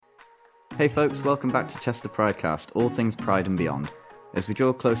Hey folks, welcome back to Chester Pridecast, all things pride and beyond. As we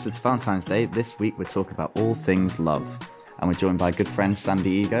draw closer to Valentine's Day, this week we're talking about all things love. And we're joined by good friend Sandy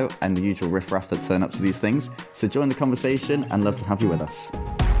Ego and the usual riffraff that turn up to these things. So join the conversation and love to have you with us.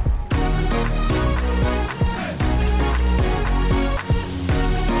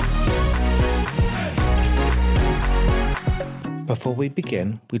 Before we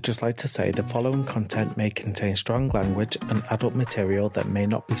begin, we'd just like to say the following content may contain strong language and adult material that may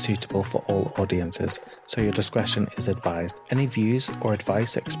not be suitable for all audiences, so your discretion is advised. Any views or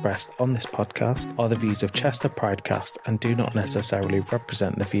advice expressed on this podcast are the views of Chester Pridecast and do not necessarily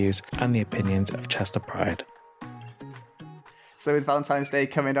represent the views and the opinions of Chester Pride. So with Valentine's Day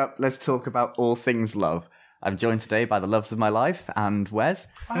coming up, let's talk about all things love. I'm joined today by the loves of my life and Wes.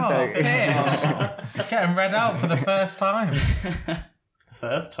 Bitch! Getting read out for the first time. For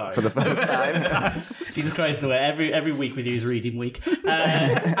the first time. Jesus Christ, every week with you is reading week.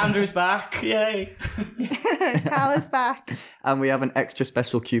 Andrew's back, yay. Carl is back. And we have an extra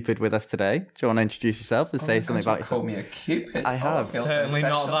special Cupid with us today. Do you want to introduce yourself and say something about yourself? Call me a Cupid. I have. Certainly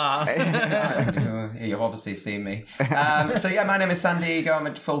not that. You've obviously seen me. My name is Sandy Ego. I'm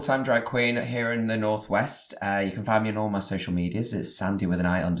a full-time drag queen here in the Northwest. You can find me on all my social medias. It's Sandy with an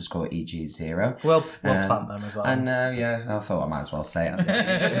I_EG0. We'll plant them as well. And I thought I might as well say it.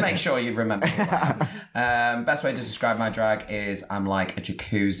 Just to make sure you remember who I am. Best way to describe my drag is I'm like a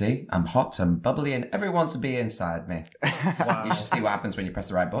jacuzzi. I'm hot and bubbly and everyone wants to be inside me. Wow. You should see what happens when you press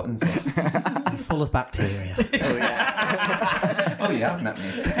the right buttons. I'm full of bacteria. Oh, yeah. Oh, you have met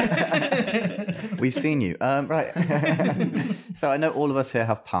me. We've seen you. Right. So I know all of us here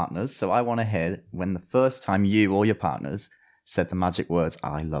have partners, so I want to hear when the first time you or your partners said the magic words,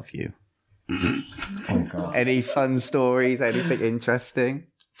 I love you. Oh, God. Any fun stories? Anything interesting?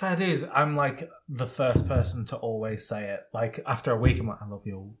 Fair dues, I'm like the first person to always say it. Like after a week, I'm like, I love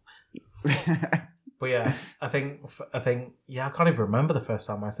you. But yeah, I think, I can't even remember the first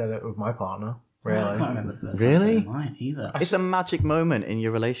time I said it with my partner. Really? I can't remember the first Really? time mine either. It's a magic moment in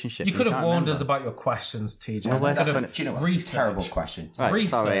your relationship. You could have can't warned remember. us about your questions, TJ. Well, Do you know what? It's a terrible question. Right,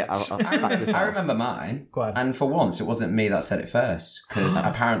 sorry, I'll Research. sack this I off. remember mine, Go ahead. and for once, it wasn't me that said it first, because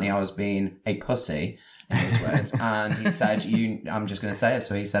apparently I was being a pussy, in his words, and he said, I'm just going to say it,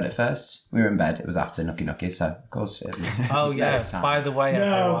 so he said it first. We were in bed, it was after Nookie Nookie, so of course it was. Oh, yes. this time. By the way,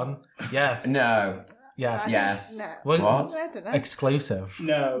 everyone. Yes. No. Yes. Yes. No. Well, What? I don't know. exclusive.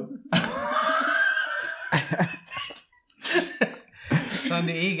 No.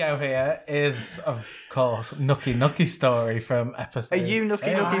 Sandy Ego here is, of course, Nookie Nookie Story from episode Are you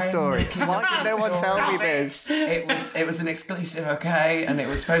Nookie 2. Nookie story? Why did no one tell me this? It was an exclusive, okay, and it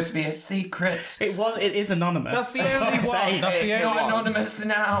was supposed to be a secret. It is anonymous. That's the only one. That's It's the not only one. anonymous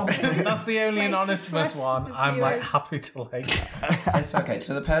now. That's the only anonymous request one. to I'm like viewers. happy to like. It's okay.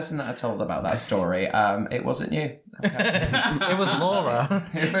 So the person that I told about that story, it wasn't you. Okay. It was Laura.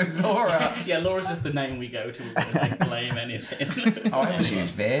 It was Laura. Yeah, Laura's just the name we go to to blame anything. Oh, I was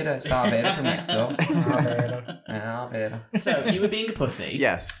used Vera. Saw Vera from next door. Yeah, Vera. So, you were being a pussy.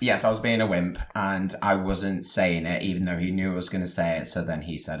 Yes. Yes, I was being a wimp, and I wasn't saying it, even though he knew I was going to say it. So then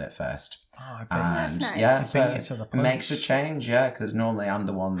he said it first. Oh, I bet. And That's nice. yeah, Beat so you to the it punch. makes a change, yeah, because normally I'm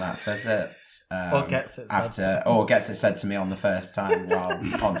the one that says it. Or gets it said or gets it said to me on the first time while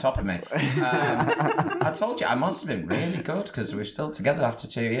on top of me. I told you I must have been really good because we're still together after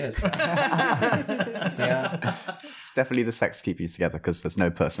 2 years. So yeah, It's definitely the sex keeping you together because there's no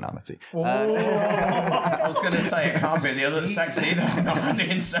personality. I was going to say it can't be the other sex either. I'm not had it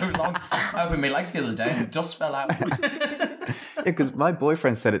in so long. I opened my legs the other day and dust fell out. Yeah, because my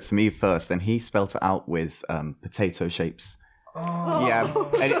boyfriend said it to me first and he spelt it out with potato shapes. Oh, Yeah.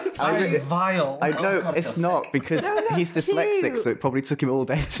 And that is vile. I know God, I it's feel not sick. because No, not he's dyslexic, cute. so it probably took him all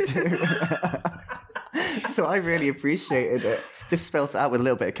day to do. So I really appreciated it. Just spelt it out with a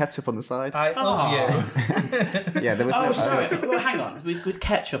little bit of ketchup on the side. I love you. Yeah, there was no. Oh, sorry. Well, hang on. With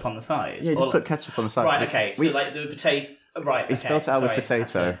ketchup on the side? Yeah, just Or put ketchup on the side. Right, okay. So, We- like, the potato... Right, He okay. spelt it out with sorry,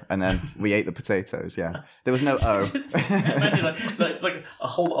 potato, and then we ate the potatoes. Yeah, there was no O. Imagine like a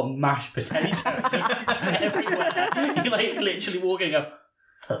whole lot of mashed potato everywhere. You like literally walking up.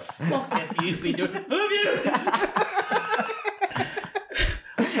 The fuck have you been doing? I love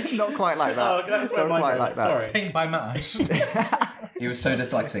you. Not quite like that. Oh, that's where Not mine quite went. like that. Sorry. Paint by mash. He was so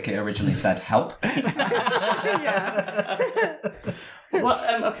dyslexic it originally said help.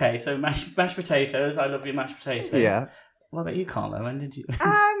 Well, okay, so mashed potatoes. I love your mashed potatoes. Yeah. What about you, Carlo? When did you?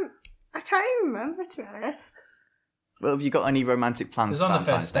 I can't even remember, to be honest. Well, have you got any romantic It plans was for on the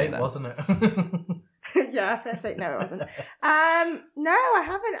Valentine's first Day date, then? wasn't it? Yeah, first date. No, it wasn't. No, I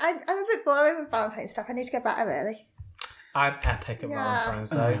haven't. I'm a bit boring with Valentine's stuff. I need to get better, really. I'm epic at Yeah. Valentine's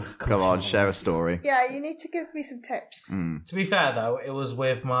Day. Go on, share a story. Yeah, you need to give me some tips. To be fair, though, it was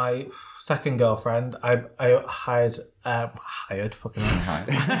with my second girlfriend. I hired fucking hell.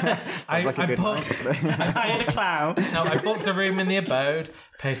 I like a good booked. night. I had a clown. No, I booked a room in the abode,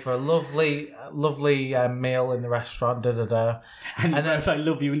 paid for a lovely meal in the restaurant. And then wrote, "I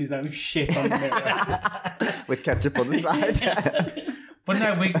love you" in his own shit on the mirror. With ketchup on the side. But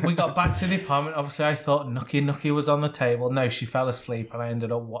no, we got back to the apartment. Obviously, I thought Nookie was on the table. No, she fell asleep, and I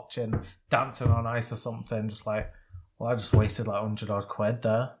ended up watching Dancing on Ice or something. Just like, well, I just wasted like £100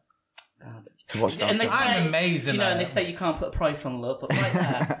 there. To watch And they Dancing. I'm say, amazing do you know, at and they it. say you can't put a price on love, but right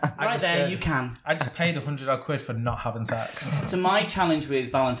there, just you can. I just paid £100 for not having sex. So my challenge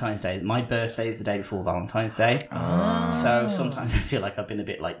with Valentine's Day, my birthday is the day before Valentine's Day. So sometimes I feel like I've been a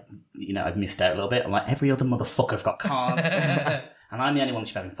bit like, I've missed out a little bit. I'm like, every other motherfucker's got cards. And I'm the only one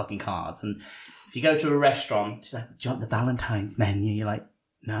who's having fucking cards. And if you go to a restaurant, she's like, "Do you want the Valentine's menu?" You're like,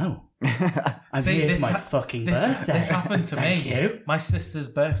 "No. I'm See, here this for my ha- fucking This, birthday." this happened to Thank me. you. My sister's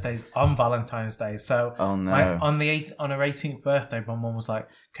birthday's on Valentine's Day, so Oh, no. on her 18th birthday, my mum was like,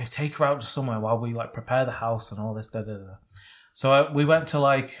 "Go take her out to somewhere while we like prepare the house and all this." Da, da, da. So we went to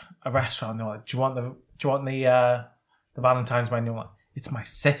like a restaurant. And they're like, "Do you want the Valentine's menu?" I'm like, "It's my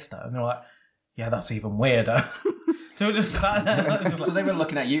sister," and they're like, "Yeah, that's even weirder." So we just sat there. I was just So like, they were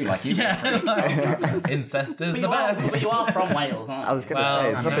looking at you like you. yeah, incest is the best. But you are from Wales, aren't you? I was going to Well,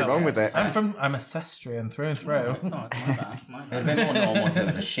 say, there's I nothing know. wrong with it. I'm a Cestrian through and through. It's not, it's my bad, my It would bad. have been more normal if it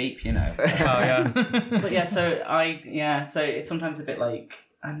was a sheep, you know. Oh yeah. But yeah, so it's sometimes a bit like,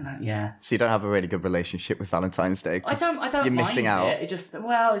 I'm not, yeah. So you don't have a really good relationship with Valentine's Day. I don't You're mind missing out. it. It's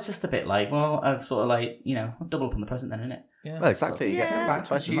just a bit like, well, I've sort of like, I'll double up on the present then, innit? Well, exactly. You Yeah. get Back to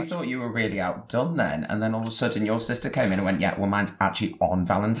twice as you much. thought you were really outdone then, and then all of a sudden your sister came in and went, "Yeah, well, mine's actually on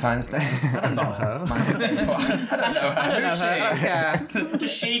Valentine's Day." That's not her. Mine's the day before. I don't know her. Who's she? Yeah.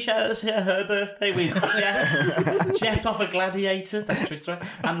 Does she share her birthday with Jet off of Gladiators? That's true story.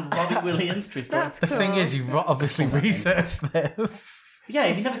 And Robbie Williams, true story. That's The cool. thing is, you've obviously researched this. Yeah,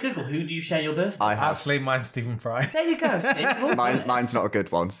 if you never Google who do you share your birthday, I have. Actually, mine's Stephen Fry. there you go. Steve. Mine's not a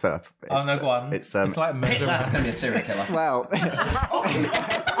good one, so. Oh no, go on. It's like Pick murder. that. It's going to be a serial killer. well,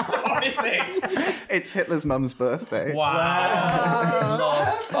 What is it? it's Hitler's mum's birthday. Wow. It's not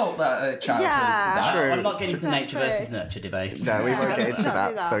her fault that a child Yeah. is that. True. I'm not getting into the nature Exactly. versus nurture debate. No, we won't get let's into not that.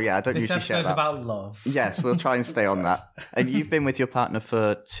 do that. So yeah, I don't This usually share episode's that. about love. Yes, we'll try and stay on that. And you've been with your partner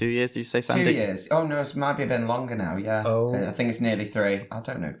for 2 years, did you say, Sandy? 2 years. Oh no, it might be a bit longer now. Yeah. Oh. I think it's nearly 3. I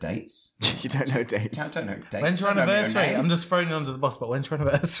don't know dates. You don't know dates. I don't know dates. When's your Don't know my own anniversary? name. I'm just throwing you under the bus, but when's your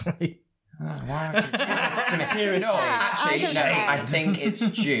anniversary? Oh, why would you do this to me? Seriously. No, actually, I don't no. know. I think it's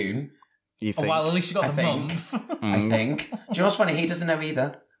June. You Oh, think? well, at least you got I the think. month. I think. Do you know what's funny? He doesn't know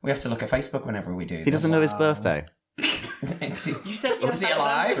either. We have to look at Facebook whenever we do. He doesn't know his birthday. You said you Was he had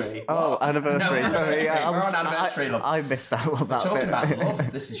alive? anniversary. Oh, anniversary. No, Sorry, anniversary. yeah, We're on anniversary, love. I missed out on that Talking bit. about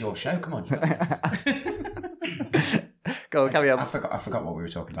love. This is your show. Come on, you got this. Go on, carry on. I forgot what we were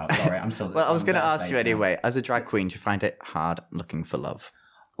talking about. Sorry, I'm still. Well, I was on going to ask you birthdays now. anyway. As a drag queen, do you find it hard looking for love?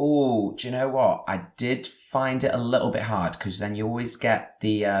 Oh, do you know what? I did find it a little bit hard because then you always get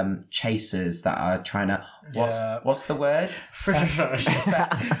the chasers that are trying to. Yeah. What's the word?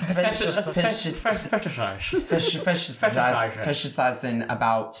 Fetishizing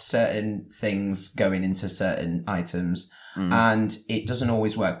about certain things going into certain items, and it doesn't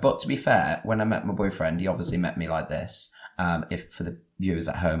always work. But to be fair, when I met my boyfriend, he obviously met me like this. If for the viewers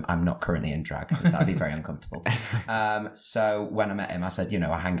at home, I'm not currently in drag because that'd be very uncomfortable. So when I met him, I said,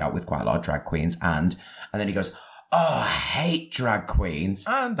 I hang out with quite a lot of drag queens, and then he goes, "Oh, I hate drag queens,"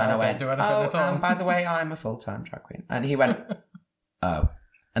 And I don't do anything "Oh, at all." and by the way, I'm a full-time drag queen," and he went, "Oh."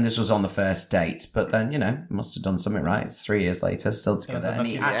 And this was on the first date, but then must have done something right. It's 3 years later, still together, and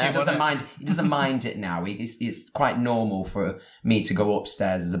he Yeah, actually doesn't wasn't it? mind. He doesn't mind it now. It's quite normal for me to go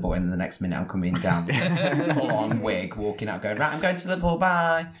upstairs as a boy, and the next minute I'm coming down with full on wig, walking out, going, "Right, I'm going to Liverpool.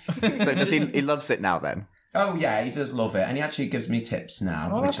 Bye." So does he loves it now then? Oh yeah, he does love it, and he actually gives me tips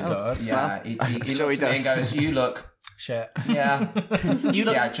now. Oh, which that's is good. yeah. He sure looks he at me and does. goes, "You look, Shit. yeah, You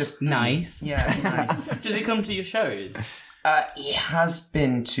look yeah, just nice. yeah, nice." Does he come to your shows? He has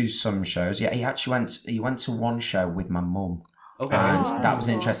been to some shows. Yeah, he actually went to one show with my mum. Okay. And that was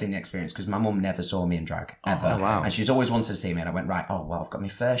an interesting experience because my mum never saw me in drag ever. Oh, wow. And she's always wanted to see me. And I went, right, I've got my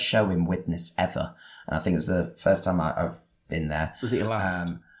first show in Widnes ever. And I think it's the first time I've been there. Was it your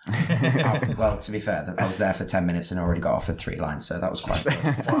last? Well, to be fair, I was there for 10 minutes and already got offered 3 lines. So that was quite good.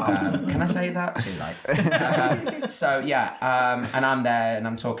 Can I say that too? And I'm there and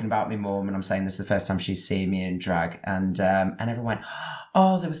I'm talking about my mum and I'm saying this is the first time she's seen me in drag. And everyone went,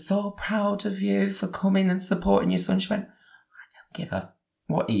 "Oh, they were so proud of you for coming and supporting your son." She went, give a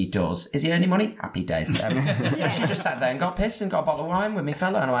what he does. Is he earning money? Happy days to him. And she just sat there and got pissed and got a bottle of wine with me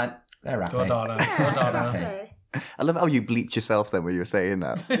fella, and I went, they're happy. Good on her. Yeah, Good on her. exactly. I love how you bleeped yourself then when you were saying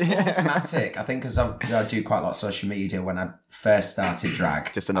that. It's automatic. I think because I do quite a lot of social media when I first started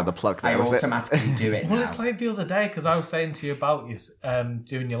drag. Just another plug there, I was it? automatically do it now. Well, it's like the other day, because I was saying to you about you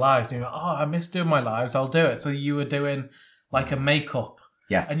doing your lives. And you were like, I miss doing my lives, I'll do it. So you were doing like a makeup.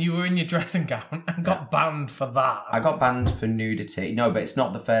 Yes. And you were in your dressing gown and got banned for that. I got banned for nudity. No, but it's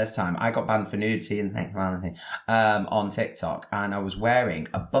not the first time. I got banned for nudity and on TikTok, and I was wearing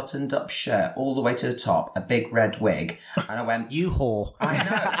a buttoned-up shirt all the way to the top, a big red wig, and I went, You whore. I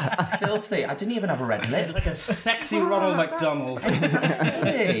know, filthy. I didn't even have a red lip. Like a sexy Ronald McDonald.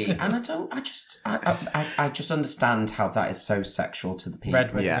 Really? And I just understand how that is so sexual to the people.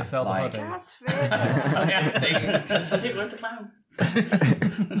 Red wig Yeah, and a silver like- hoodie. That's very good. Some people are into clowns.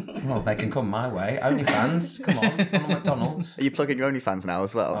 Well, they can come my way. OnlyFans, come on, Ronald McDonald. Are you plugging your OnlyFans now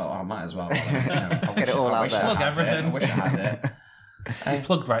as well? Oh, I might as well. I Get it all out wish there. I Plug had everything. it. I wish I had it. He's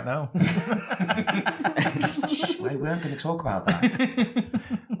plugged right now. Shh, we weren't going to talk about that.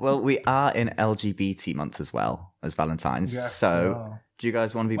 Well, we are in LGBT month as well as Valentine's. Yes, so, we are. do you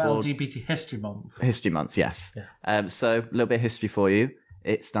guys want to be Well, bored? LGBT History Month. History months, yes. Yeah. So, a little bit of history for you.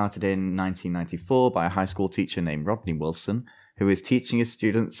 It started in 1994 by a high school teacher named Rodney Wilson, who was teaching his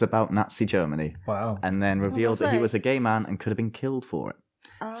students about Nazi Germany, Wow. and then revealed that he lovely. was a gay man and could have been killed for it.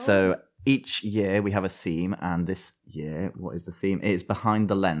 Oh. So each year we have a theme, and this year, what is the theme? It is Behind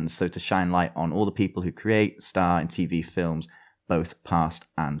the Lens, so to shine light on all the people who create, star in TV films, both past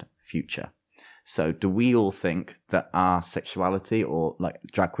and future. So do we all think that our sexuality or like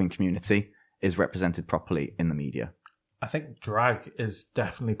drag queen community is represented properly in the media? I think drag has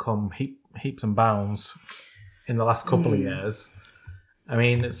definitely come heaps and bounds in the last couple of years. I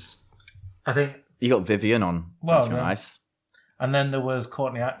mean, I think, You got Vivian on Dancing on yeah. Ice, and then there was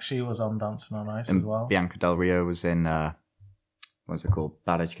Courtney Act. She was on Dancing on Ice and as well. Bianca Del Rio was in what's it called?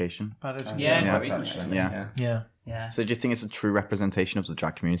 Bad Education. Bad Education. Yeah, Yeah, quite recently, actually, actually. Yeah. Yeah. Yeah. So do you think it's a true representation of the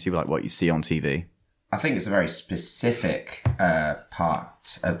drag community, like what you see on TV? I think it's a very specific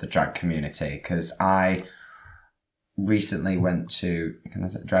part of the drag community, because I recently went to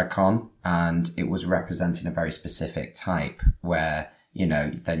DragCon, and it was representing a very specific type where, you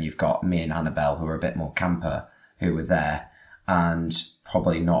know, then you've got me and Annabelle, who are a bit more camper, who were there, and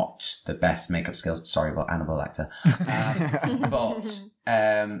probably not the best makeup skills. Sorry about Annabelle Lecter. But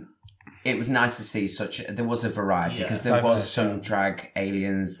it was nice to see there was a variety, because there was some drag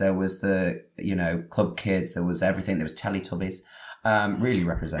aliens, there was the, you know, club kids, there was everything, there was Teletubbies. Really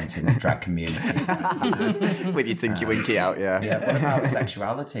representing the drag community. With your tinky winky out, yeah. Yeah, what about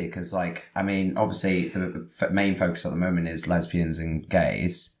sexuality? Because, like, I mean, obviously the main focus at the moment is lesbians and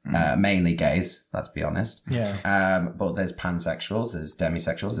gays, mainly gays, let's be honest. Yeah. But there's pansexuals, there's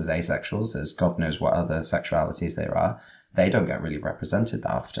demisexuals, there's asexuals, there's God knows what other sexualities there are. They don't get really represented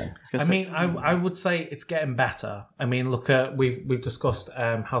that often. I mean, I would say it's getting better. I mean, look at we've discussed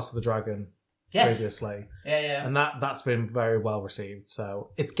House of the Dragon previously, Yeah. and that's been very well received. So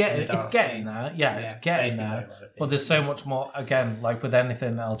it's getting there. Yeah, it's getting there. But there's so much more. Again, like with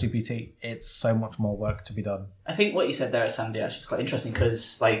anything LGBT, it's so much more work to be done. I think what you said there, Sandy, actually is quite interesting,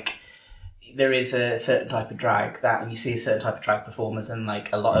 because like there is a certain type of drag that, and you see a certain type of drag performers, and like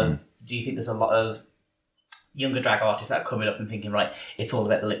a lot of. Do you think there's a lot of younger drag artists that are coming up and thinking, right, it's all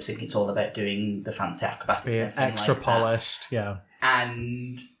about the lip sync, it's all about doing the fancy acrobatics, Being and everything extra like polished, yeah.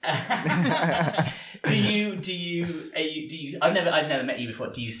 And do you? I've never met you before.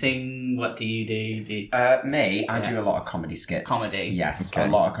 Do you sing? What do you do? I do a lot of comedy skits. Comedy? Yes, Okay.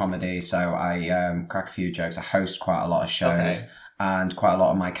 a lot of comedy. So I crack a few jokes. I host quite a lot of shows, and quite a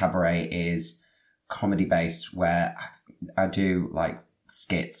lot of my cabaret is comedy based, where I do like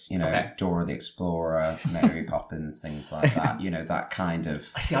skits, you know, Dora the Explorer, Mary Poppins, things like that. You know, that kind of.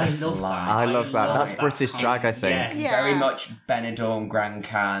 I love that. I love that. That's British drag, I think. Yes. Yeah. Very much Benidorm, Grand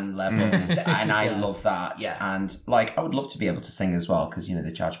Can level, and I love that. Yeah. And like, I would love to be able to sing as well, because you know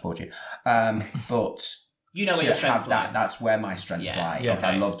they charge a fortune. But You know where to your strengths have that, lie. that's where my strengths lie. Yeah. Because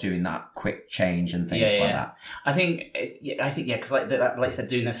I love doing that quick change and things like that. I think, because like I said,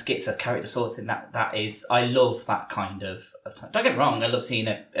 doing those skits of character sourcing, that is, I love that kind of time. Don't get me wrong, I love seeing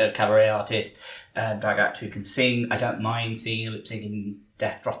a cabaret artist, drag actor who can sing. I don't mind seeing a lip syncing,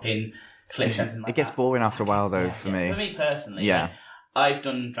 death dropping, flip something like that. It gets boring after a while, though, for me. For me personally, Yeah. like, I've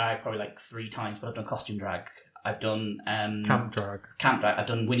done drag probably like 3 times, but I've done costume drag. I've done Camp drag. I've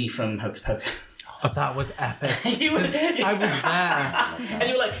done Winnie from Hocus Pocus. Oh, that was epic. I was there. And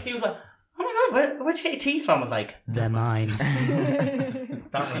he was like, oh my god, where'd you get your teeth from? I was like, they're mine.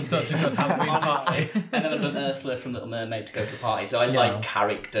 That was such a good Halloween party. And then I've done Ursula from Little Mermaid to go to the party. So I like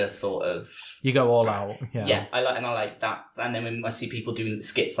character sort of. You go all out. Yeah, I like that. And then when I see people doing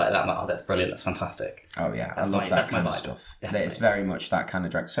skits like that, I'm like, oh, that's brilliant. That's fantastic. Oh yeah, That's I love that kind of vibe. stuff. Definitely. It's very much that kind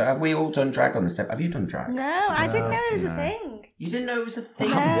of drag. So have we all done drag on this step? Have you done drag? No, I didn't know it was a thing. You didn't know it was a thing.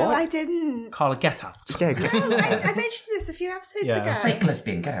 No, what? I didn't. Carla, get out. Yeah, No, I mentioned this a few episodes ago. Fake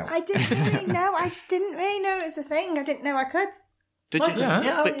lesbian, get out. I didn't really know. I just didn't really know it was a thing. I didn't know I could. Did you?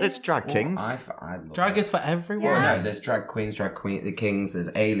 Yeah. But it's drag kings. I love Drag it. is for everyone. Yeah. Well, no, there's drag queens, the kings, there's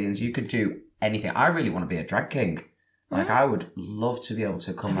aliens. You could do anything. I really want to be a drag king. Like, I would love to be able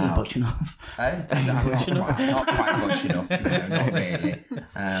to come out. Butch enough. Not quite much enough. No, not really.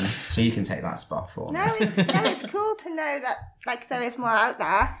 So you can take that spot for me. No, it's cool to know that like there is more out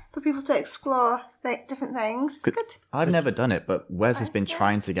there for people to explore different things. It's good. I've never done it, but Wes has been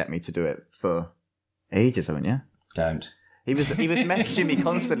trying to get me to do it for ages, haven't you? Don't. He was messaging me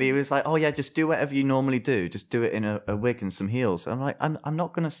constantly. He was like, "Oh yeah, just do whatever you normally do. Just do it in a wig and some heels." I'm like, "I'm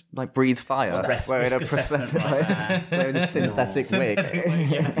not gonna like breathe fire wearing a prosthetic, wearing a synthetic wig."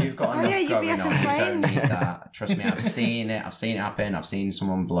 You've got Oh, enough yeah, you'd be going up on. in You don't flames. need that. Trust me, I've seen it. I've seen it happen. I've seen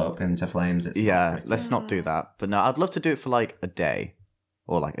someone blow up into flames. It's Yeah, not pretty. let's not do that. But no, I'd love to do it for like a day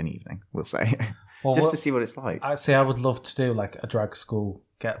or like an evening. We'll say Well, just to see what it's like. Actually, I would love to do like a drag school.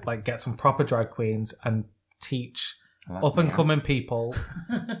 Get some proper drag queens and teach Well, that's up and me. coming people,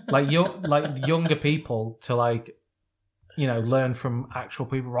 younger people to learn from actual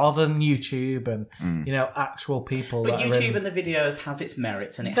people rather than YouTube and actual people. But that are YouTube in- and the videos has its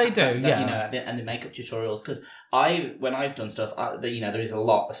merits, and They do, yeah. and the makeup tutorials. Because when I've done stuff, there is a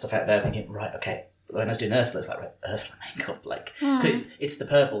lot of stuff out there. Thinking, right, okay. When I was doing Ursula, it's like right, Ursula makeup, like cause it's the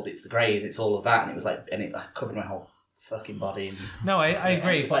purples, it's the greys, it's all of that, and it was like, and it covered my whole fucking body. And, No, I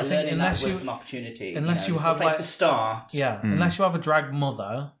agree, and but I like think learning unless that you was an opportunity, unless you it's a have, place like- to start, unless you have a drag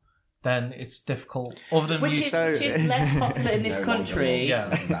mother, then it's difficult. Other than which you, is less popular in this No longer country. Yeah.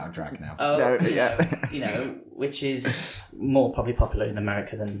 This is out drag now. No, Which is more probably popular in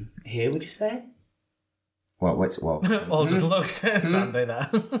America than here. Would you say? all just looks at Sandy there.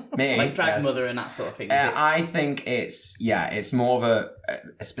 Me, Like drag yes. mother and that sort of thing. I think it's more of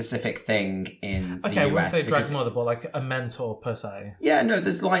a specific thing in the US. Okay, we'll say drag because- mother, but like a mentor per se. Yeah, no,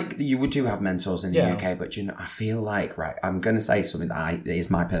 there's you do have mentors in the Yeah. UK, but I feel like, right, I'm going to say something that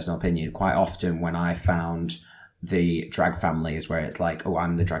is my personal opinion. Quite often when I found the drag families where it's like, oh,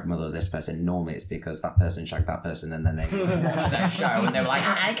 I'm the drag mother of this person, normally it's because that person shagged that person and then they watched their show and they were like,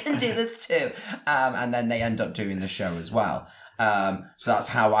 I can do this too. And then they end up doing the show as well. So that's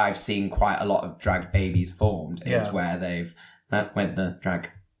how I've seen quite a lot of drag babies formed, is where they've went the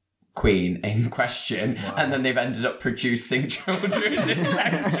drag queen in question and then they've ended up producing children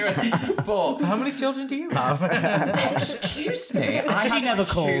but So how many children do you have? excuse me,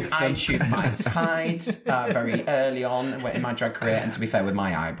 I chewed my tide very early on in my drag career, and to be fair, with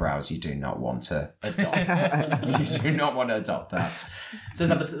my eyebrows you do not want to adopt you do not want to adopt that.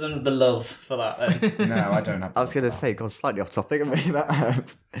 Doesn't have the love for that. No, I don't have I was going to say, got slightly off topic, maybe that.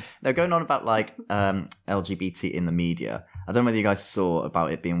 No, going on about like LGBT in the media. I don't know whether you guys saw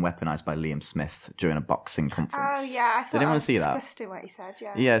about it being weaponized by Liam Smith during a boxing conference. Oh yeah, I thought Did anyone that was see that? disgusting what he said.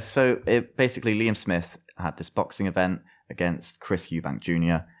 Yeah. Yeah, so basically Liam Smith had this boxing event against Chris Eubank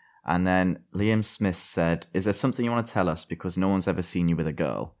Jr. And then Liam Smith said, "Is there something you want to tell us? Because no one's ever seen you with a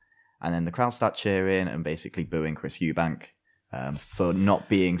girl." And then the crowd start cheering and basically booing Chris Eubank for not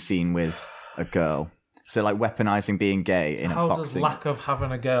being seen with a girl. So like weaponizing being gay in a How does boxing. lack of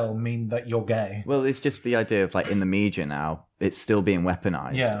having a girl mean that you're gay? Well, it's just the idea of like in the media now, it's still being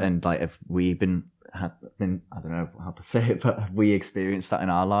weaponized. Yeah. And like if we've been, I don't know how to say it, but have we experienced that in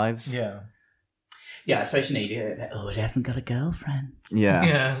our lives? Yeah. Yeah, especially he hasn't got a girlfriend. Yeah.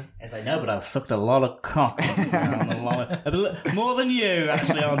 Yeah. It's like, no, but I've sucked a lot of cock. More than you,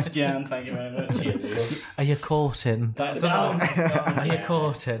 actually, Aunt Jan. Thank you very much. You look- Are you courting? That's Are you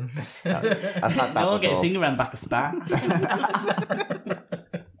courting? I've had that No, get a before. finger around back of spat.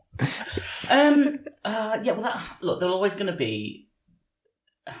 Look, there's always going to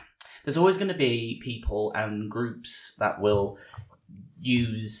be people and groups that will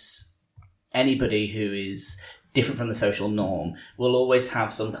use anybody who is different from the social norm. Will always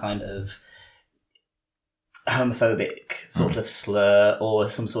have some kind of homophobic sort of slur or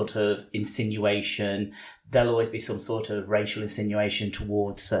some sort of insinuation. There'll always be some sort of racial insinuation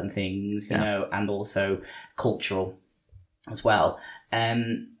towards certain things, you know, and also cultural as well.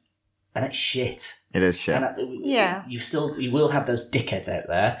 And it's shit. It is shit. And you will have those dickheads out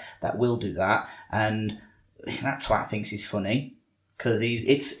there that will do that, and that twat thinks he's funny because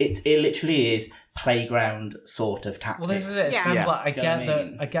it literally is playground sort of tactics. Well, this is it. It's Yeah. kind of Yeah. like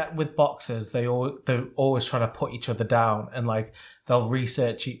I get with boxers, they're always trying to put each other down, and like they'll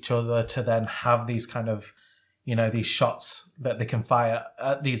research each other to then have these kind of, these shots that they can fire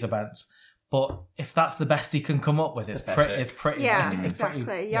at these events. But if that's the best he can come up with, it's pretty. Yeah, it's pretty,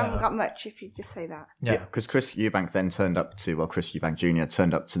 exactly. You haven't got much if you just say that. Yeah. Because Chris Eubank then Chris Eubank Jr.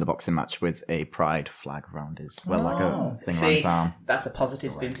 turned up to the boxing match with a pride flag around his, like a thing around his arm. That's a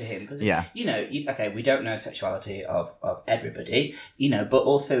positive spin for him. 'Cause, Yeah. okay, we don't know sexuality of everybody, but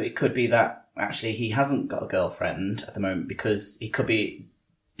also it could be that actually he hasn't got a girlfriend at the moment because he could be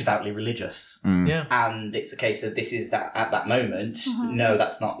devoutly religious. Yeah. And it's a case of this is that at that moment, no,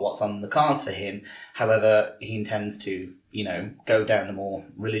 that's not what's on the cards for him. However, he intends to, go down the more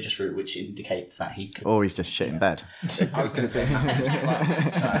religious route, which indicates that he could. Or he's just shit in bed. I was going to say massive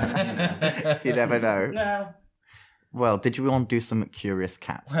sluts. So, You never know. No. Well, did you want to do some curious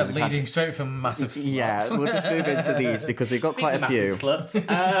cats? 'Cause we've had- Leading straight from massive sluts. Yeah, we'll just move into these because we've got quite a few.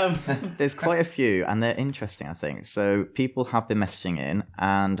 There's quite a few, and they're interesting, I think. So people have been messaging in,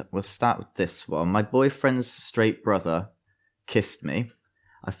 and we'll start with this one. My boyfriend's straight brother kissed me.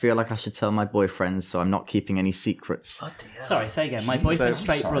 I feel like I should tell my boyfriend, so I'm not keeping any secrets. Sorry, say again. My boyfriend's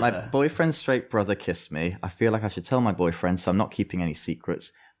straight sorry. brother. My boyfriend's straight brother kissed me. I feel like I should tell my boyfriend, so I'm not keeping any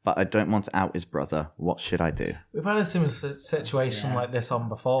secrets. But I don't want to out his brother. What should I do? We've had a similar situation like this on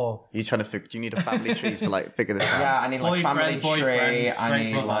before. You trying to figure? Do you need a family tree to figure this out? yeah, I need like family Boyfriend, tree. I straight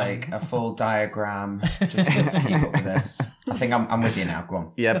need brother. like a full diagram just to be able to keep up with this. I think I'm with you now. Go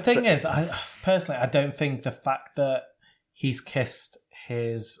on. Yeah. The thing is, I don't think the fact that he's kissed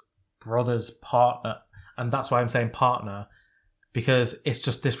his brother's partner, and that's why I'm saying partner, because it's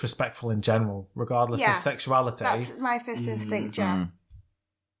just disrespectful in general, regardless Yeah, of sexuality. That's my first instinct, yeah.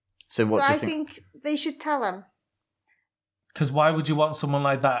 So what So do I you think? think they should tell him. Because why would you want someone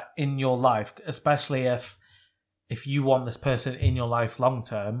like that in your life, especially if you want this person in your life long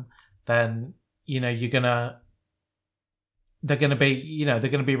term? Then they're gonna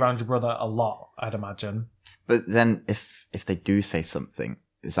be around your brother a lot, I'd imagine. But then, if they do say something,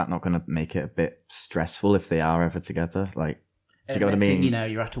 is that not going to make it a bit stressful if they are ever together? Like, do you get what I Next thing mean? you know,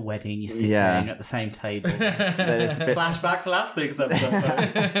 you're at a wedding, you sit Yeah. down at the same table. It's a bit- Flashback to last week's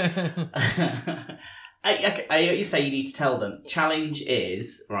episode. I you say you need to tell them. Challenge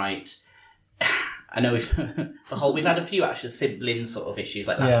is, right, I know we've had a few actual sibling sort of issues.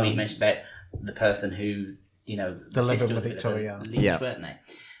 Like last week, you mentioned about the person who, the living sister with was a bit each of a other, yeah. leech, Yeah. weren't they?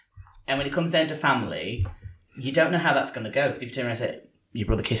 And when it comes down to family, you don't know how that's going to go. Because if you turn around and say, your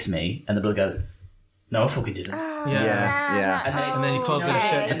brother kissed me, and the brother goes, no, I fucking didn't. Yeah. And then you cause a shit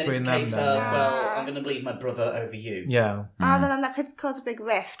And then it's between a them case then. of, Yeah. well, I'm going to believe my brother over you. Yeah. Then that could cause a big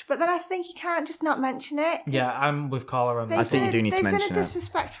rift. But then I think you can't just not mention it. 'cause Yeah, I'm with Carla on they've that. think done you do need to They've mention done a it.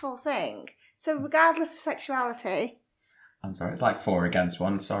 disrespectful thing. So regardless of sexuality, I'm sorry. It's like 4 against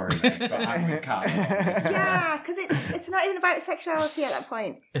 1. Sorry, but I'm with Carl. yeah, because it's not even about sexuality at that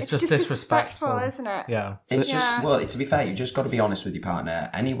point. It's just disrespectful, isn't it? Yeah. It's Yeah. just, well, to be fair, you've just got to be honest with your partner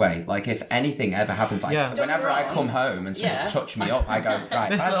anyway. Like, if anything ever happens, like, Yeah. whenever I come home and someone's Yeah. touched me up, I go,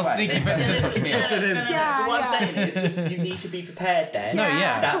 right, This by the little way, sneaky this person bit. touched me up. Yeah, But what yeah. I'm saying is just you need to be prepared then. No,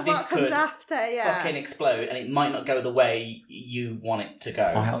 yeah. That For this what comes could after, yeah. fucking explode and it might not go the way you want it to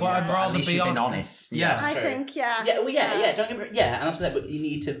go. Oh, hell Well, yeah. I'd rather At least be you've been honest. honest. Yeah. I True. think, yeah. Yeah, well, yeah, don't get me, and that's what, but you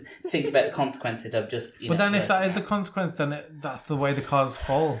need to think about the consequences of just. But then if that is the consequence, then that's the way the cards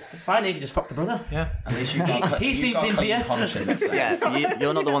fall. it's fine. You can just fuck the brother. Yeah. At least you've got, He you've seems got a into clean you. conscience. Yeah,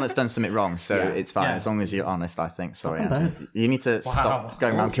 you're not the one that's done something wrong, so Yeah. it's fine Yeah. as long as you're honest. I think. Sorry, Fuck 'em Andrew. both. You need to Wow. stop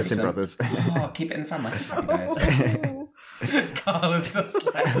going around kissing brothers. Oh, keep it in the family. You guys. Carla's just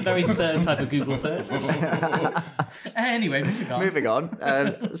like... It's a very certain type of Google search. Anyway, moving on. Moving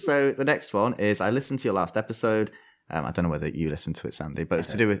on. So the next one is I listened to your last episode. I don't know whether you listened to it, Sandy, but it's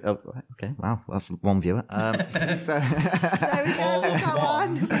to do with. Oh, okay, wow, that's one viewer. So There we go. We've got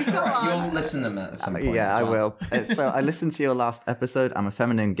one. We've got Right, one. you'll listen to them at some point. yeah, as I well. will. So I listened to your last episode. I'm a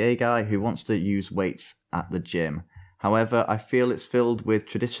feminine gay guy who wants to use weights at the gym. However, I feel it's filled with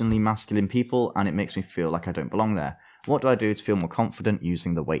traditionally masculine people, and it makes me feel like I don't belong there. What do I do to feel more confident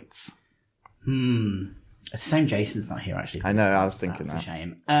using the weights? It's a shame Jason's not here, actually. I know, I was thinking That's that.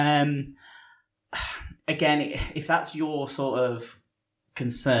 a shame. Again, if that's your sort of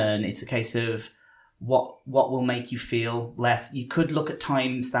concern, it's a case of what will make you feel less. You could look at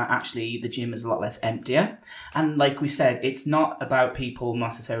times that actually the gym is a lot less emptier. And like we said, it's not about people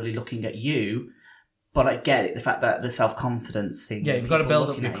necessarily looking at you, but I get it, the fact that the self-confidence thing. Yeah, you've got to people build up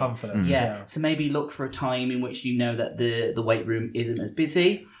looking your at you. confidence. Yeah. So maybe look for a time in which you know that the weight room isn't as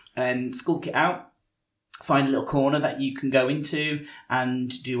busy and skulk it out. find a little corner that you can go into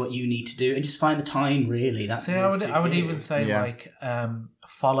and do what you need to do, and just find the time. Really, that's. See, I would even say like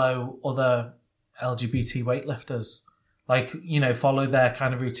follow other LGBT weightlifters, like follow their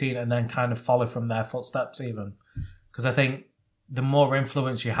kind of routine and then kind of follow from their footsteps, even because I think the more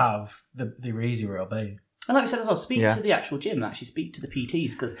influence you have, the easier it'll be. And like we said as well, speak to the actual gym and actually speak to the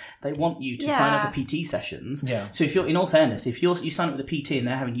PTs because they want you to sign up for PT sessions. Yeah. So if you're, in all fairness, if you sign up with a PT and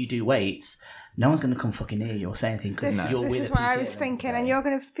they're having you do weights, no one's going to come fucking near you or say anything because you're with a PT. This is what I was thinking, and you're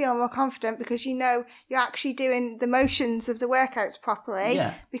going to feel more confident because you're actually doing the motions of the workouts properly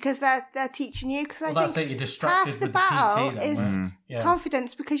because they're teaching you. Because I think you're distracted half the with battle the PT is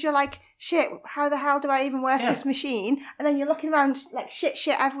confidence because you're like, shit, how the hell do I even work this machine? And then you're looking around like, shit,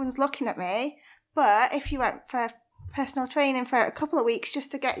 everyone's looking at me. But if you went for personal training for a couple of weeks just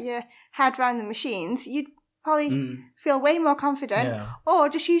to get your head around the machines, you'd probably feel way more confident. Yeah. Or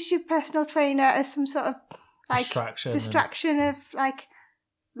just use your personal trainer as some sort of like distraction of like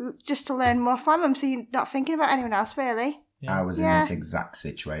just to learn more from them, so you're not thinking about anyone else really. Yeah. I was in this exact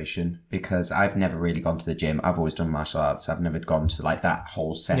situation because I've never really gone to the gym. I've always done martial arts. I've never gone to like that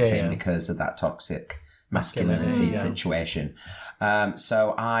whole setting because of that toxic masculinity situation.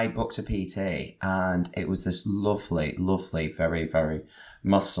 So I booked a PT and it was this lovely, very, very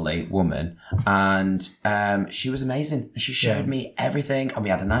muscly woman, and she was amazing. She showed me everything, and we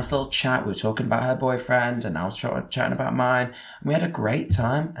had a nice little chat. We were talking about her boyfriend and I was chatting about mine, and we had a great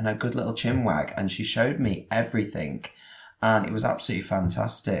time and a good little chin wag, and she showed me everything. And it was absolutely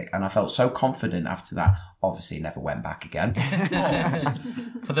fantastic. And I felt so confident after that. Obviously, never went back again. But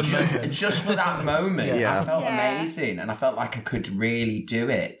for the just for that moment, I felt amazing. And I felt like I could really do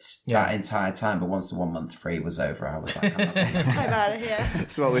it that entire time. But once the 1 month free was over, I was like, I'm not going to I'm out of here.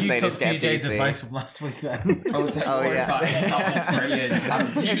 So what we're saying is get TJ's advice from last week then. I was like, brilliant. I'm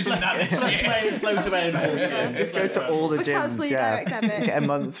using that float around. Just go to all the gyms. Get a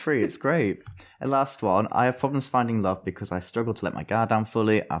month free. It's great. And last one, I have problems finding love because I struggle to let my guard down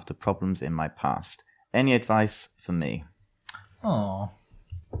fully after problems in my past. Any advice for me? Oh,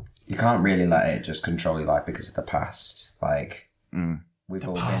 you can't really let it just control your life because of the past. Like, we've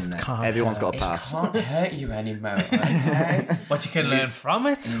all been there. Everyone's got a past. It can't hurt you anymore, okay? But you can learn from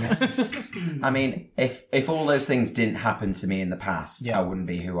it. Yes. I mean, if all those things didn't happen to me in the past, I wouldn't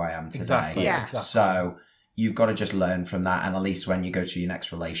be who I am today. Exactly. Yeah. Exactly. So you've got to just learn from that, and at least when you go to your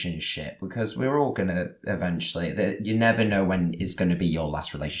next relationship, because we're all going to eventually, you never know when it's going to be your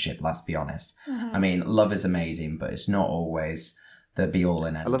last relationship, let's be honest. I mean, love is amazing, but it's not always the be all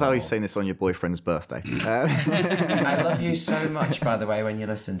and end all. I love how you're saying this on your boyfriend's birthday. I love you so much, by the way, when you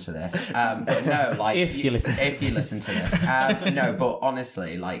listen to this. But no, like if you listen to this. No, but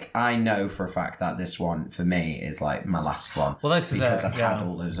honestly, like I know for a fact that this one for me is like my last one. Well, this is because I've had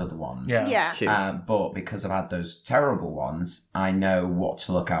all those other ones. Yeah. But because I've had those terrible ones, I know what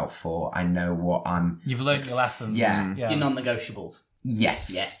to look out for. I know what You've learned your lessons. Yeah. Your non-negotiables.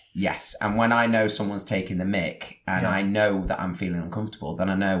 Yes. And when I know someone's taking the mick and I know that I'm feeling uncomfortable, then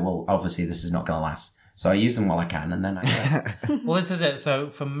I know, well, obviously this is not going to last. So I use them while I can, and then I go. Well, this is it. So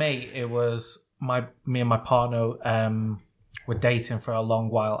for me, it was me and my partner were dating for a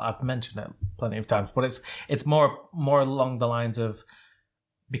long while. I've mentioned it plenty of times, but it's more along the lines of,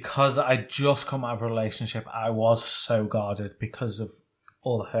 because I just come out of a relationship, I was so guarded because of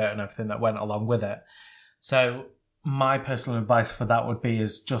all the hurt and everything that went along with it. So my personal advice for that would be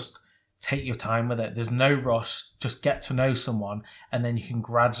is just take your time with it. There's no rush. Just get to know someone, and then you can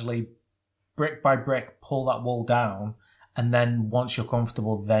gradually, brick by brick, pull that wall down. And then once you're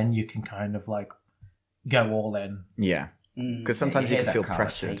comfortable, then you can kind of like go all in. Yeah. Because sometimes you can feel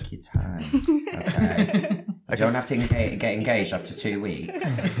pressured. Take your time. Okay. I don't have to get engaged after 2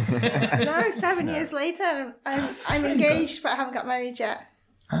 weeks. No, 7 years later, I'm engaged, but I haven't got married yet.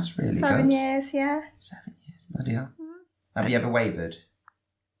 That's really 7 good. years, yeah. 7 years, bloody hell. Have you ever wavered?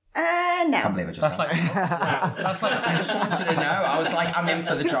 No. I can't believe I just That's asked. like I just wanted to know. I was like, I'm in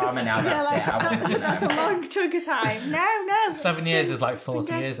for the drama now. That's it. I want to That's a know. long chunk of time. No. 7 years is like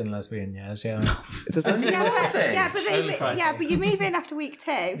 40 years in lesbian years, yeah. Does that But you move in after week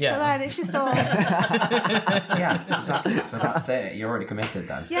 2, so then it's just all... Yeah, exactly. So that's it. You're already committed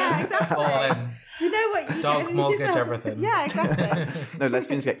then. Yeah, exactly. All in. You know what you Dog, get mortgage, yourself. everything. Yeah, exactly. No,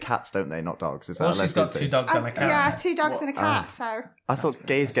 lesbians get cats, don't they? Not dogs. Is that Well, a she's lesbian got 2 thing? dogs and a cat. Yeah, 2 dogs and a cat, so... I thought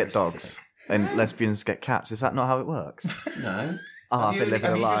gays get dogs specific. and lesbians get cats. Is that not how it works? No. I've been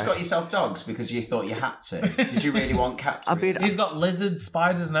living a lie. Just got yourself dogs because you thought you had to? Did you really want cats? He's got lizards,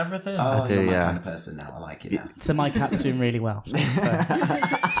 spiders and everything. Oh, do, you're my yeah. kind of person now. I like it now. So my cat's doing really well. Oh,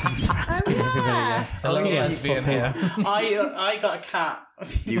 A little lesbian here. I got a cat.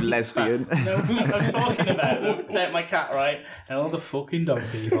 You lesbian. No, I was talking about take my cat, right? And all the fucking dog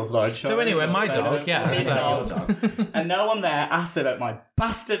people started showing. So anyway, my up, dog, yeah. fucking So, dogs. And no one there asked about my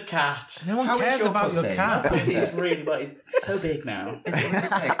bastard cat. no one How is cares your about pussy? your cat. It's really, but it's so big now. Is it really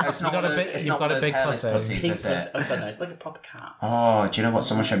big? It's not got one a of those, big- it's you've not got one a of those big hairless pussy. pussies, Pink is pussy. it? I don't know. It's like a proper cat. Oh, do you know what?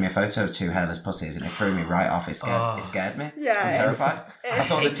 Someone showed me a photo of 2 hairless pussies and it threw me right off. It scared me. Yeah, I was it's- terrified. I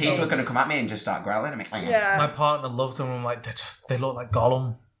thought the teeth were going to come at me and just start growling at me. Yeah. My partner loves them. I'm like, they look like Gollum.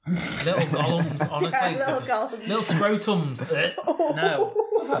 Little golems, honestly. Yeah, little They're just golems. little scrotums. No.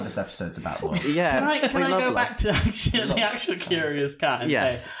 I thought this episode's about love. Yeah. Can I we love go love. back to the actual curious cat? And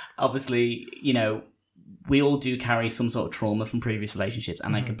Yes. say, obviously, we all do carry some sort of trauma from previous relationships,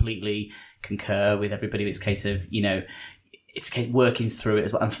 and I completely concur with everybody. It's a case of, it's a case of working through it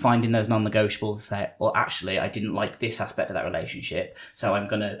as well and finding those non-negotiables to say, well, actually, I didn't like this aspect of that relationship, so I'm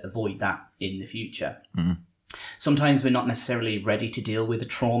going to avoid that in the future. Sometimes we're not necessarily ready to deal with the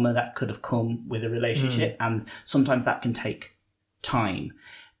trauma that could have come with a relationship, and sometimes that can take time.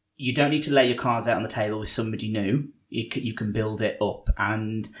 You don't need to lay your cards out on the table with somebody new. You can build it up,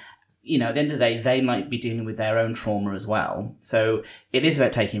 and at the end of the day, they might be dealing with their own trauma as well. So it is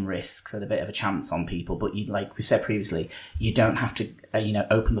about taking risks and a bit of a chance on people. But like we said previously, you don't have to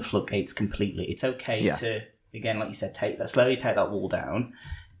open the floodgates completely. It's okay to, again, like you said, slowly take that wall down.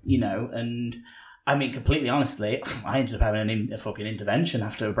 And I mean, completely honestly, I ended up having a fucking intervention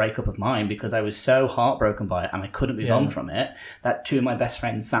after a breakup of mine because I was so heartbroken by it and I couldn't move on from it that 2 of my best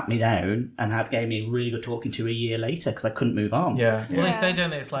friends sat me down and gave me a really good talking to a year later because I couldn't move on. Yeah. Well, they say, don't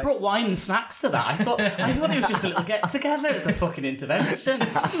they? It's like. Brought wine and snacks to that. I thought it was just a little get together. It's a fucking intervention.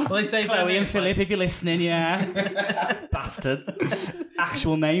 Well, they say, don't Chloe they, and it's Philip, if you're listening, bastards.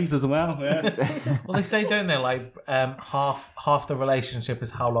 Actual names as well. Yeah. Well, they say, don't they? Like half the relationship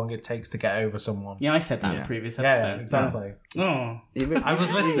is how long it takes to get over someone. Yeah, I said that in the previous episode. Yeah, exactly. Oh, I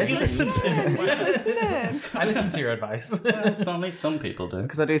was listening. you listened. I listened to your advice. Only some people do.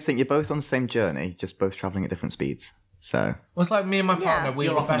 Because I do think you're both on the same journey, just both travelling at different speeds. So, Well, it's like me and my partner. We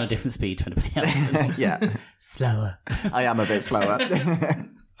You're were off on a best. different speed to anybody else. yeah, Slower. I am a bit slower.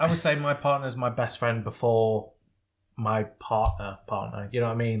 I would say my partner's my best friend before my partner. You know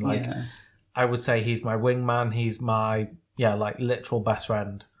what I mean? Like, Yeah. I would say he's my wingman. He's my like literal best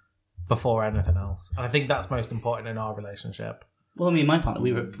friend before anything else. And I think that's most important in our relationship. Well, I mean, my partner,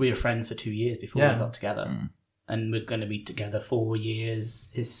 we were friends for 2 years before Yeah. we got together. And we're going to be together 4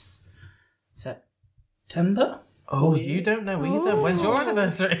 years is September? Oh, you don't know either. When's your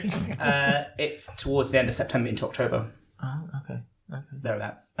anniversary? It's towards the end of September into October. Oh, okay.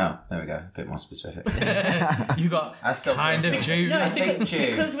 Thereabouts. Oh, there we go. A bit more specific. You got I still kind feel- of June. No, I think June.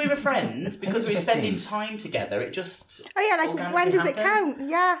 because we were friends, because it's we were spending 15th. time together, it just... Oh yeah, like organically when does it happened. count?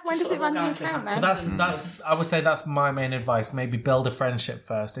 Yeah, when Just does it sort of randomly organically count happened. then? That's I would say that's my main advice. Maybe build a friendship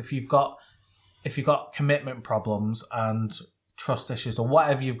first. If you've got commitment problems and trust issues or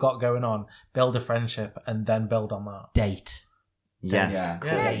whatever you've got going on, build a friendship and then build on that. Date. yes. Yeah.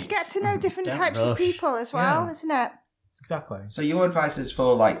 Yeah, to get to know different Don't types of rush. people as well, Yeah. isn't it? Exactly. So your advice is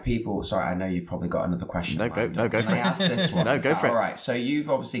for like people. Sorry, I know you've probably got another question. No, go Can for I it. ask this one? No, Is go that for it. All right. So you've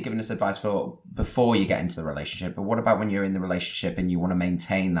obviously given us advice for before you get into the relationship, but what about when you're in the relationship and you want to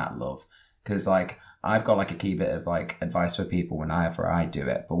maintain that love? Because like I've got like a key bit of like advice for people whenever I do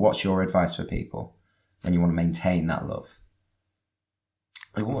it. But what's your advice for people when you want to maintain that love?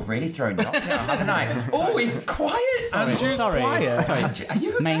 Oh, I've really thrown you off now, haven't I? Oh, he's quiet. Andrew's Sorry. quiet. Sorry. Are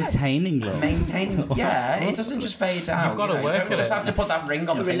you okay? Maintaining love. Maintaining, yeah, it doesn't just fade out. You've gotta you work don't at just it. have to put that ring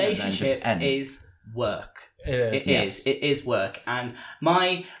on A the finger and then relationship just end. is work. It is. It is work. And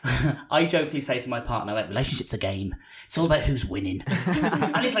I jokingly say to my partner, like, relationship's a game. It's all about who's winning.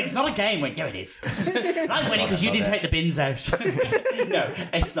 And he's like, it's not a game. Like, yeah, it is. I'm winning because you didn't take the bins out. No,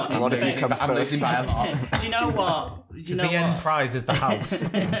 it's not. What if It's he comes I'm first? losing by a lot. Do you know what? Do you know The end what? prize is the house.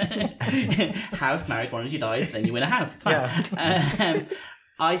 House, married, one of you dies, then you win a house. It's fine.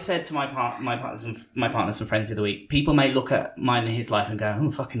 I said to my partners and friends the other week, people may look at mine and his life and go,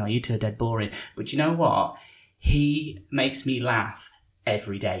 oh, fucking hell, you two are dead boring. But you know what? He makes me laugh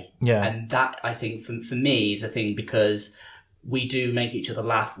every day. Yeah. And that, I think, for me, is a thing because we do make each other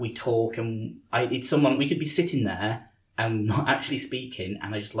laugh. We talk and it's someone, we could be sitting there and not actually speaking,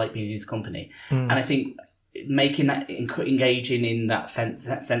 and I just like being in his company. And I think making that, engaging in that sense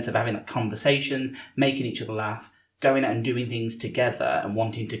of having that conversations, making each other laugh, going out and doing things together and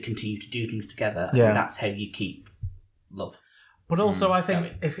wanting to continue to do things together, I think that's how you keep love. But also, I think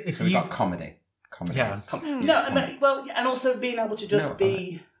Going. if So we've you got comedy. Comedy. Yeah. is- No, and also being able to just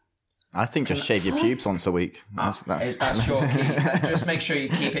be I think just shave your pubes once a week. That's your key. Just make sure you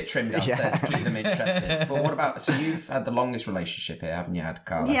keep it trimmed downstairs to keep them interested. But what about, so you've had the longest relationship here, haven't you,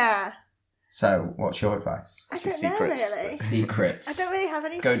 Carla? Yeah. So what's your advice? I don't know, really. Secrets. I don't really have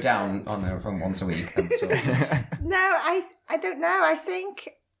any. Go down on the phone once a week. And No, I don't know.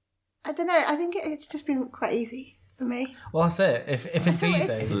 I don't know. I think it's just been quite easy for me. Well, that's it. If it's easy,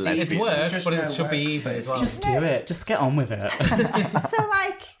 it's work, but it should be easy as well. Just do it. Just get on with it. So,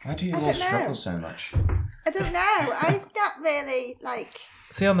 like... Why do you all struggle so much? I don't know. I'm not really, like...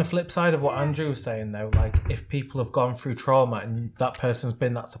 See, on the flip side of what Andrew was saying, though, like, if people have gone through trauma and that person's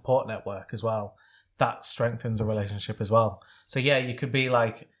been that support network as well, that strengthens a relationship as well. So, yeah, you could be,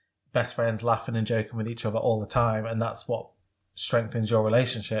 like, best friends laughing and joking with each other all the time, and that's what strengthens your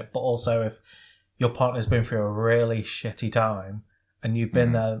relationship. But also, if your partner's been through a really shitty time and you've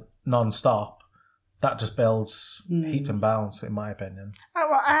been there non-stop, that just builds heaps and bounds, in my opinion. Oh,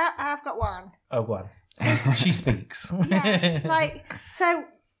 well, I've got one. Oh, go on. She speaks. Yeah, like, so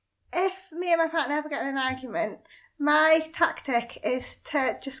if me and my partner ever get in an argument, my tactic is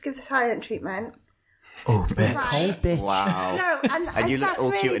to just give the silent treatment. Oh, bitch. Cold bitch. Wow. No, and you that's all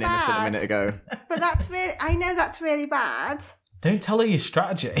really cute and innocent a bad. minute ago. But that's really, I know that's really bad. Don't tell her your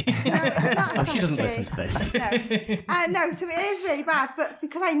strategy. No, She doesn't listen to this. No, so it is really bad, but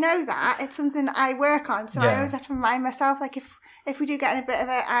because I know that, it's something that I work on, so I always have to remind myself, like, if we do get in a bit of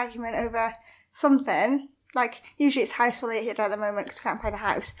an argument over something, like, usually it's house related at the moment because we can't pay the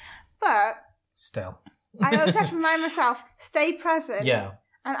house, but Still. I always have to remind myself, stay present Yeah.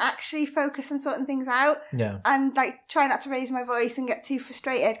 and actually focus on sorting things out, and, like, try not to raise my voice and get too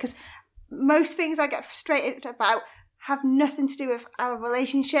frustrated, because most things I get frustrated about have nothing to do with our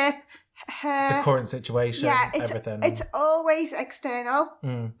relationship, The current situation, everything. It's always external.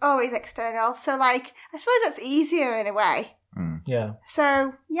 Always external. So, like, I suppose that's easier in a way. Yeah.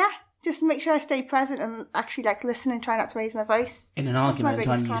 So, yeah, just make sure I stay present and actually, like, listen and try not to raise my voice. In an That's my argument,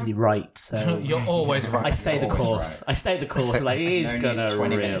 biggest I'm one. usually right, so You're always right. I stay the Always course. right. I stay the course. Like, he's No gonna need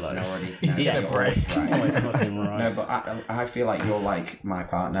 20 minutes and realise. already. He's no, gonna you're break. always right. Always fucking right. No, but I feel like you're like my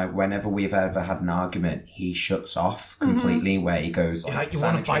partner. Whenever we've ever had an argument, he shuts off completely, where he goes like, Like, you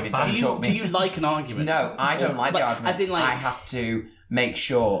wanna sanitary, bite back? don't Do talk you me. like an argument? No, I don't like the argument. As in, like, I have to make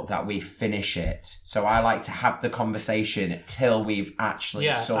sure that we finish it. So I like to have the conversation till we've actually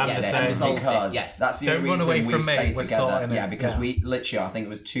sorted I'm the it, same. because Yes. that's the Don't only run reason away we from me, stay we're together. sorting Yeah, it. because we literally, I think it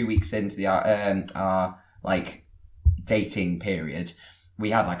was 2 weeks into the our like dating period,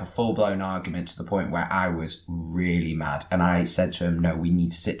 we had like a full-blown argument to the point where I was really mad, and I said to him, no, we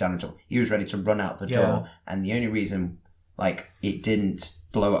need to sit down and talk. He was ready to run out the door, and the only reason like it didn't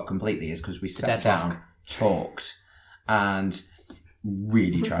blow up completely is because we sat down, talked, and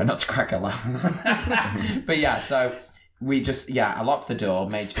really tried not to crack a laugh. But yeah, so we just, I locked the door,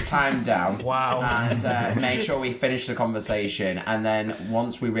 made time down. Wow. And made sure we finished the conversation. And then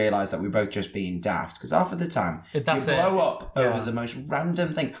once we realised that we were both just being daft, because half of the time That's you it. blow up over the most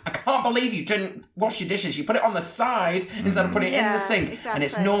random things. I can't believe you didn't wash your dishes. You put it on the side instead of putting it in the sink. Exactly. And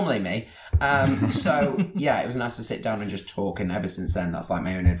it's normally me. So yeah, it was nice to sit down and just talk. And ever since then, that's like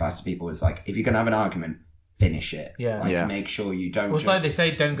my own advice to people is like, if you're going to have an argument, finish it. Make sure you don't Well, it's just like they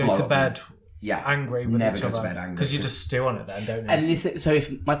say, don't go blow to up bed angry with never each go other. to bed angry, Because you just stew on it then, don't you? And this, so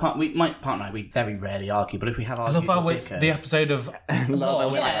if my partner and I, we very rarely argue, but if we have I argued, love how or it's bickered- the episode of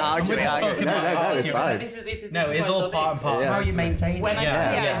Love it. Arguing. No, it's fine. No, it's all part and part. How you maintain When it. I Yeah.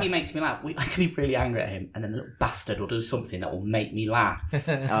 say Yeah. he makes me laugh, I can be really angry at him, and then the little bastard will do something that will make me laugh.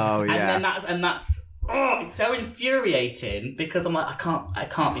 Oh, yeah. And that's it's so infuriating because I'm like, I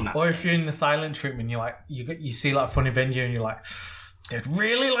can't be mad. Or if you're in the silent treatment, you're like, you see like a funny video and you're like, they'd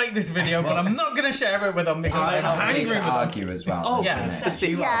really like this video, but I'm not going to share it with them because I'm angry with to them. argue as well. Oh, Yeah. isn't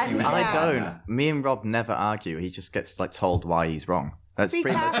it? Yeah, You I argue. don't. Me and Rob never argue. He just gets like told why he's wrong. That's Be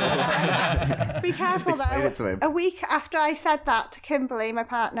pretty much careful, all. though. Be careful, explain it to though. him. A week after I said that to Kimberly, my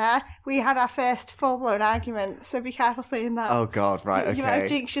partner, we had our first full-blown argument, so be careful saying that. Oh God! Right. You might have Okay.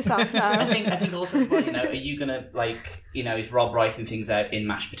 jinxed yourself I now. think also as well, are you gonna is Rob writing things out in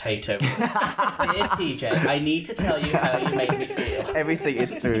mashed potato? Dear TJ, I need to tell you how you make me feel. Everything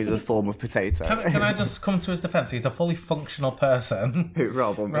is through the form of potato. Can I just come to his defence? He's a fully functional person. Who,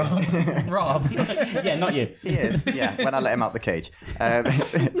 Rob or me? Rob. Yeah, not you. He is, yeah, when I let him out the cage.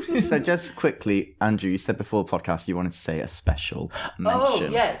 So just quickly, Andrew, you said before the podcast you wanted to say a special mention. Oh,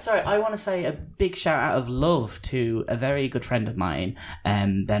 yeah, sorry. I want to say a big shout out of love to a very good friend of mine,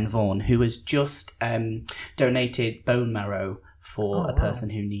 Ben Vaughan, who has just donated bone marrow for a person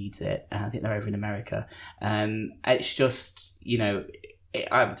who needs it. I think they're over in America. It's just,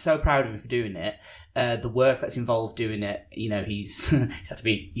 I'm so proud of him for doing it. The work that's involved doing it, he's had to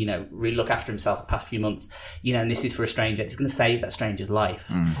be, really look after himself the past few months, and this is for a stranger. It's going to save that stranger's life.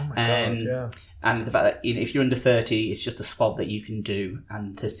 Oh my God, yeah. And the fact that if you're under 30, it's just a swab that you can do,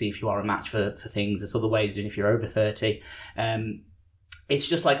 and to see if you are a match for things. There's other ways of doing it if you're over 30. It's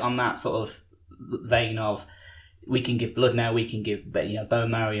just like on that sort of vein of, we can give blood now, we can give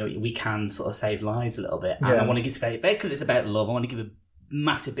bone marrow, we can sort of save lives a little bit. And I want to give it because it's about love. I want to give a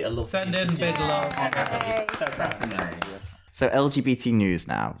massive bit of love. Send in big love. So proud of me. So LGBT news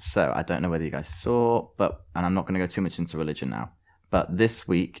now. So I don't know whether you guys saw, and I'm not going to go too much into religion now, but this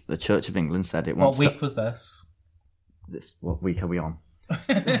week the Church of England said it wants What week was this? What week are we on?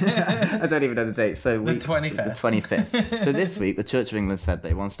 I don't even know the date. So The 25th. The 25th. So this week the Church of England said that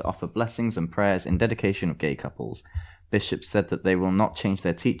it wants to offer blessings and prayers in dedication of gay couples. Bishops said that they will not change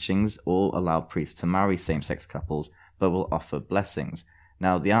their teachings or allow priests to marry same-sex couples, but will offer blessings.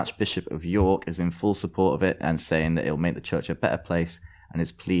 Now, the Archbishop of York is in full support of it and saying that it'll make the church a better place and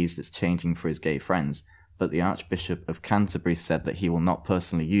is pleased it's changing for his gay friends. But the Archbishop of Canterbury said that he will not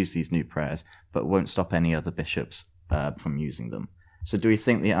personally use these new prayers, but won't stop any other bishops from using them. So do we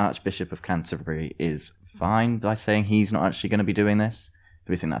think the Archbishop of Canterbury is fine by saying he's not actually going to be doing this?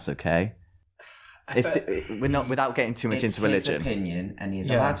 Do we think that's okay? We're not, without getting too much into religion. It's his opinion, and he's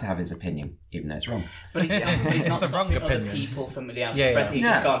allowed to have his opinion, even though it's wrong. But he's not the wrong stopping other opinion. people from being able to express it. He's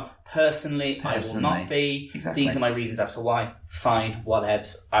just gone, personally, I will not be. Exactly. These are my reasons as for why. Fine,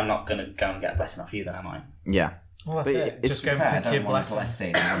 whatevs. I'm not going to go and get a blessing off you then, am I? Yeah. Well, that's But it. it's Just go and Fair, I pick your don't want a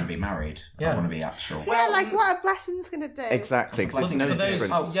blessing. blessing. I want to be married. Yeah. I want to be actual. Yeah, like what a blessing's going to do. Exactly. 'Cause Blessing there's no for those-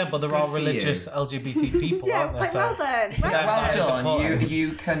 difference. Yeah, but there Good are for you. religious LGBT people, Yeah, aren't there? like, well done. Well Yeah. done. Well done. supported.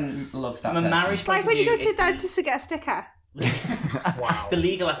 You can love that From a person. marriage It's like point when of you go view, to the dentist to get a sticker. Wow. the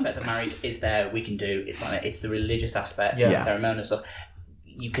legal aspect of marriage is there. We can do. It's like it's the religious aspect, Yeah. the ceremonial stuff.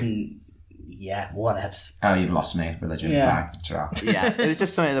 You can, whatevs. Oh, you've lost me. Religion. Yeah. Bye. Ta-ra. Yeah, it was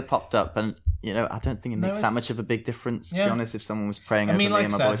just something that popped up, and I don't think it No, makes that it's- much of a big difference. To Yeah. be honest, if someone was praying I over mean, me like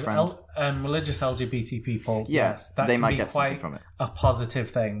and I my said, boyfriend, religious LGBT people, yeah, yes, that they can might be get quite something from it. a positive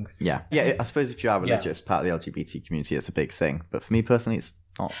thing. Yeah, I suppose if you are religious, part of the LGBT community, it's a big thing. But for me personally, it's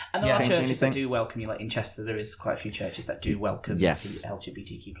not. And there are changing churches that anything. do welcome you. Like in Chester, there is quite a few churches that do welcome Yes. the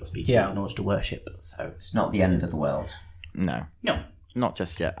LGBTQ plus people Yeah. in order to worship. So It's not the end of the world. No, no. not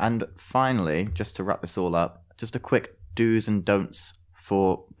just yet. And finally, just to wrap this all up, just a quick do's and don'ts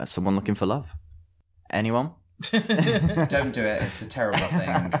for someone looking for love. Anyone? Don't do it. It's a terrible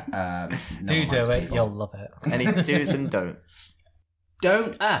thing. No Do one likes it, people. you'll love it. Any do's and don'ts?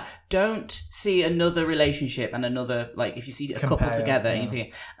 Don't see another relationship and another, like, if you see a couple Compare, together and you yeah.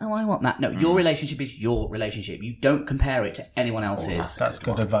 think, oh, I want that. No, your relationship is your relationship. You don't compare it to anyone else's. That's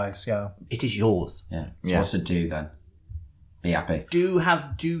good advice, yeah. It is yours. Yeah. So Yeah. what's a do then? Be happy. Do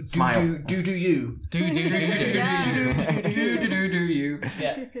Smile. you. Do you? Do you?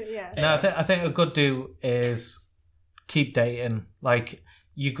 Yeah. Yeah. No, I think a good do is keep dating. Like,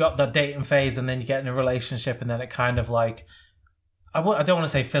 you got that dating phase and then you get in a relationship and then it kind of like, I don't want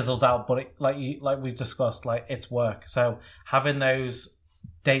to say fizzles out, but it, like we've discussed, like it's work. So having those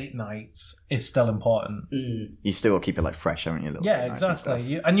date nights is still important. You still got to keep it like fresh, haven't you? A little Yeah, bit nice and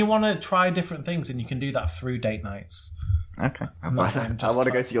exactly. And you want to try different things, and you can do that through date nights. Okay. not saying I just want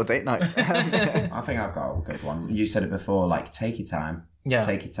to try- go to your date night. I think I've got a good one. You said it before, like, take your time. Yeah.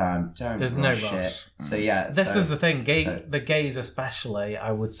 Take your time. Don't There's no rush rush. it. So, yeah. This is the thing. The gays especially,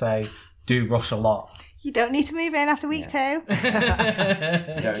 I would say, do rush a lot. You don't need to move in after week 2. You don't Take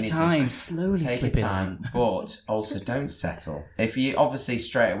need your to- time. Slowly Take your slip it time, in. but also don't settle. If you obviously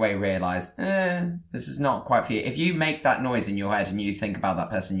straight away realise, this is not quite for you. If you make that noise in your head and you think about that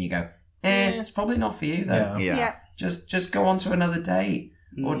person, you go, it's probably not for you then. Yeah. yeah. Just go on to another date.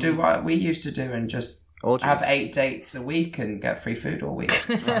 Or do what we used to do and just Orgies. have 8 dates a week and get free food all week.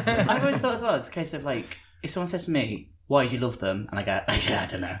 I've always thought as well, it's a case of like, if someone says to me, why do you love them? And I go, I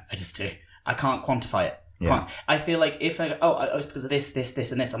don't know, I just do. I can't quantify it. Yeah. I feel like if I go, it's because of this,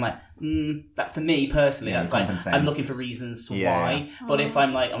 and this, I'm like, that for me personally, Yeah, that's like, compensating. I'm looking for reasons to Yeah, why. But if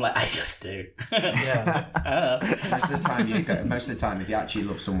I'm like, I just do. Yeah. Most of the time, if you actually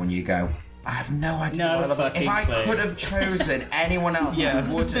love someone, you go, I have no idea No what I love. fucking If I clue. could have chosen anyone else, I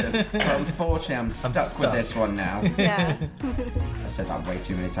would have. But unfortunately, I'm stuck with stuck. this one now. Yeah. I said that way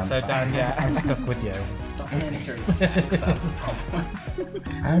too many times. So Dan, yeah, I'm stuck with you. Stop saying it during sex, that's the problem.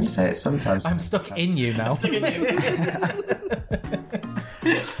 I only say it sometimes. I'm stuck in you now.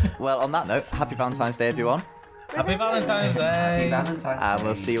 Well, on that note, happy Valentine's Day, everyone. Happy Valentine's Day. Happy Valentine's Day. And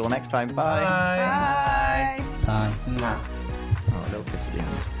we'll see you all next time. Bye. Bye. Bye. Bye. Mwah. Oh, a little kiss at the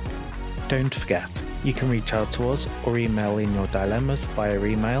end. Don't forget, you can reach out to us or email in your dilemmas via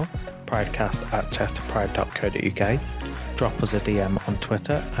email, pridecast@chesterpride.co.uk, drop us a DM on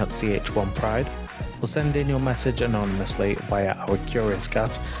Twitter @ch1pride, or send in your message anonymously via our Curious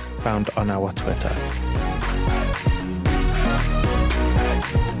Cat found on our Twitter.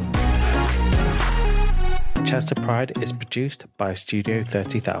 Chester Pride is produced by Studio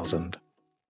 30,000.